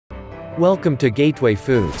Welcome to Gateway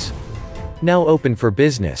Foods. Now open for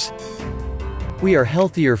business. We are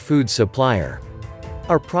healthier food supplier.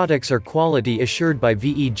 Our products are quality assured by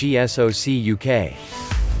VEGSOC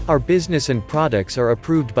UK. Our business and products are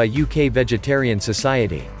approved by UK Vegetarian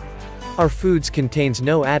Society. Our foods contains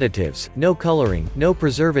no additives, no coloring, no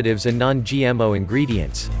preservatives and non-GMO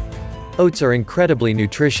ingredients. Oats are incredibly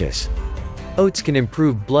nutritious. Oats can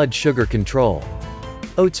improve blood sugar control.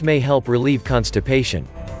 Oats may help relieve constipation.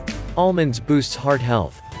 Almonds boosts heart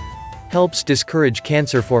health. Helps discourage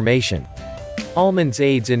cancer formation. Almonds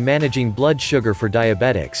aids in managing blood sugar for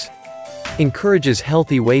diabetics. Encourages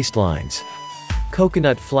healthy waistlines.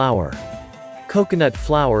 Coconut flour. Coconut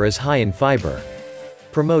flour is high in fiber.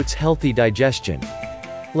 Promotes healthy digestion.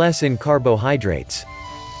 Less in carbohydrates.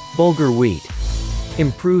 Bulgur wheat.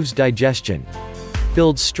 Improves digestion.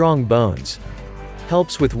 Builds strong bones.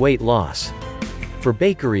 Helps with weight loss. For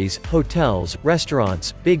bakeries, hotels,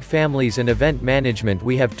 restaurants, big families and event management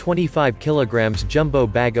we have 25 kilograms jumbo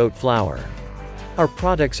bag oat flour. Our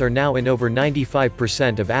products are now in over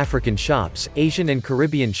 95% of African shops, Asian and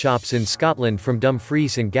Caribbean shops in Scotland from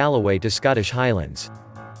Dumfries and Galloway to Scottish Highlands.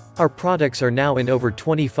 Our products are now in over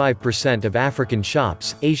 25% of African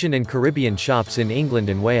shops, Asian and Caribbean shops in England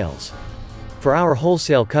and Wales. For our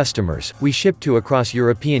wholesale customers, we ship to across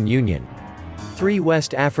European Union. 3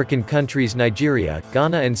 West African countries Nigeria,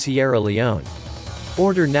 Ghana and Sierra Leone.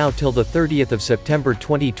 Order now till the 30th of September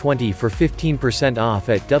 2020 for 15% off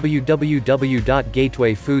at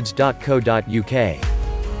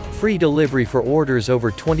www.gatewayfoods.co.uk. Free delivery for orders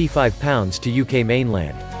over £25 to UK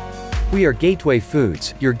mainland. We are Gateway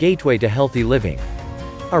Foods, your gateway to healthy living.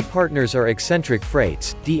 Our partners are Eccentric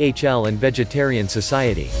Freights, DHL and Vegetarian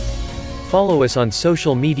Society. Follow us on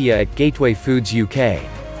social media at Gateway Foods UK.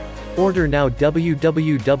 Order now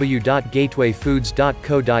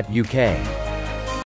www.gatewayfoods.co.uk.